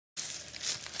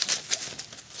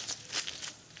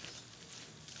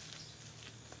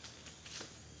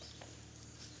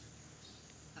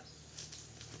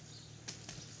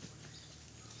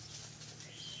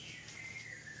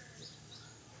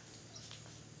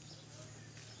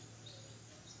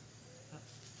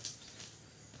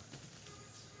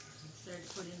to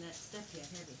put in that step yet,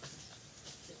 have you?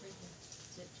 Sit right there.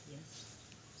 Sit, yes.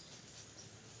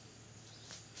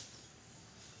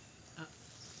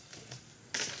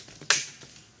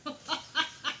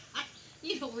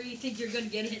 You don't really think you're going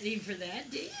to get anything for that,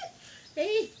 do you?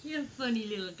 Hey, you're a funny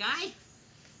little guy.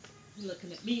 You're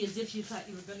looking at me as if you thought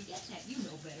you were going to get that. You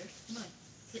know better. Come on,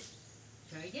 sit.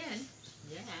 Try again.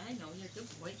 Yeah, I know. You're a good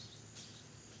boy.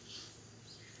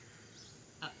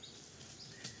 Up.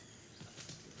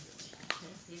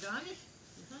 Okay, you got it?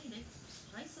 You find it.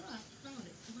 I saw it. Found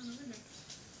it. Come on over here.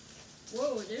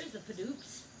 Whoa, there's the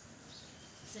padoops.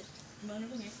 Sit. Come on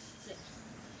over here. Sit.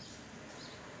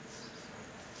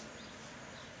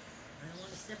 I don't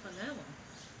want to step on that one.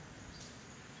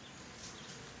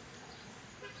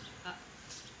 Up.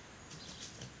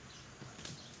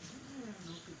 I don't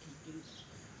know if we can do that.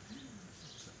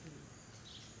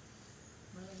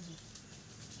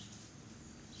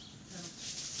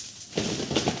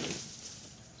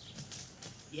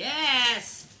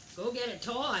 Yes! Go get a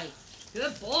toy.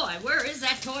 Good boy. Where is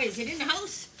that toy? Is it in the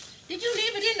house? Did you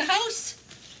leave it in the house?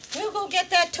 We'll go get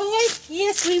that toy?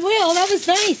 Yes, we will. That was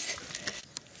nice.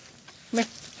 Come here.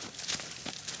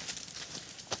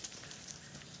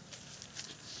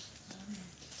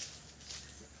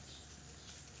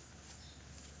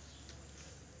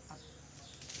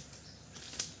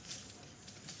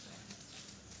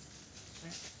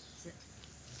 Sit.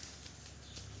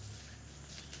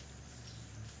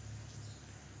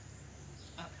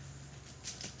 Up.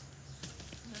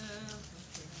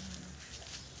 Okay.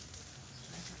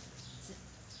 Sit.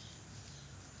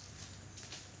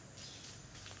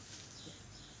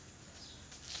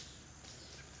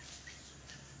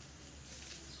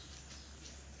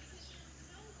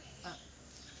 Up.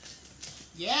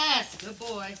 Yes, good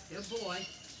boy. Good boy.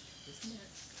 Just a minute.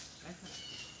 Back up.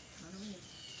 Come on over here.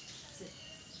 Sit.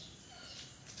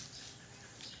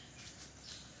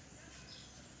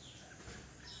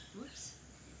 Whoops.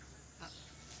 Up.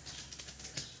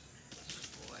 Good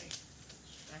boy.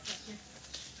 Back up here.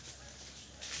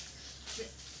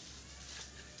 Sit.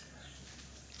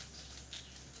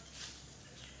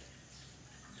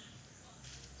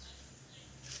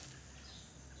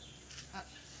 Up.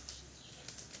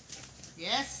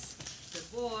 Yes. Good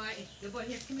boy. Good boy.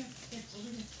 Here, come here. Here, over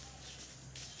here.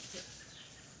 Sit.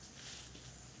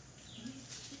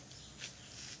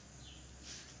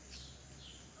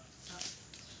 Up.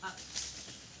 Up.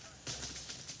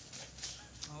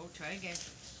 Oh, try again.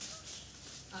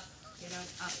 Up. Get out.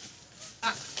 Up.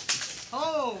 Up.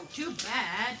 Oh, too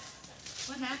bad.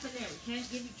 What happened there? We can't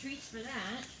give you treats for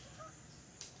that.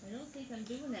 I don't think I'm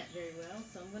doing that very well,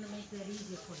 so I'm going to make that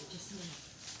easier for you. Just a minute.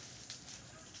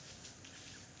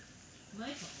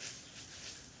 My fault.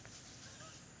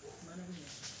 Come on over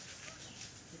here.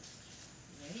 Sit.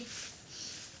 Ready?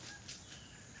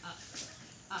 Up.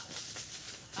 Up.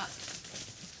 Up.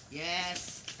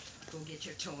 Yes. Go get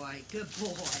your toy. Good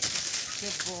boy.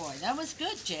 Good boy. That was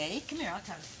good, Jay. Come here, I'll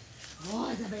come.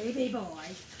 Oh, the baby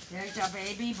boy. There's our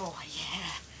baby boy.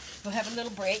 Yeah. We'll have a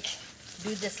little break.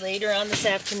 Do this later on this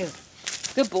afternoon.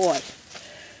 Good boy.